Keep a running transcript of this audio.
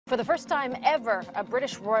For the first time ever, a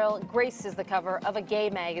British royal graces the cover of a gay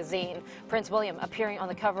magazine. Prince William appearing on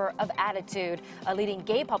the cover of Attitude, a leading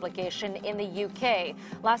gay publication in the UK.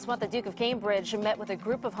 Last month, the Duke of Cambridge met with a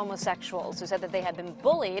group of homosexuals who said that they had been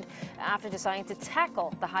bullied after deciding to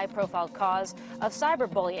tackle the high-profile cause of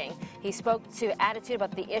cyberbullying. He spoke to Attitude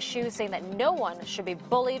about the issue, saying that no one should be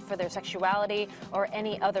bullied for their sexuality or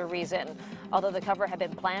any other reason. Although the cover had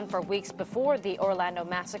been planned for weeks before the Orlando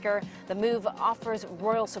massacre, the move offers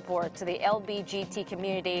royal support to the LGBT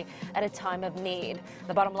community at a time of need.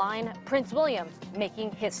 The bottom line, Prince William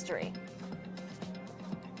making history.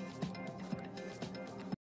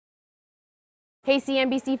 Hey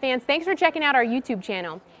CNBC fans, thanks for checking out our YouTube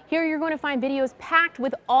channel. Here you're going to find videos packed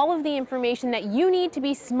with all of the information that you need to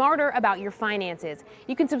be smarter about your finances.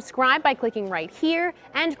 You can subscribe by clicking right here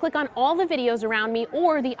and click on all the videos around me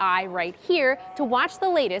or the eye right here to watch the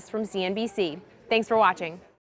latest from CNBC. Thanks for watching.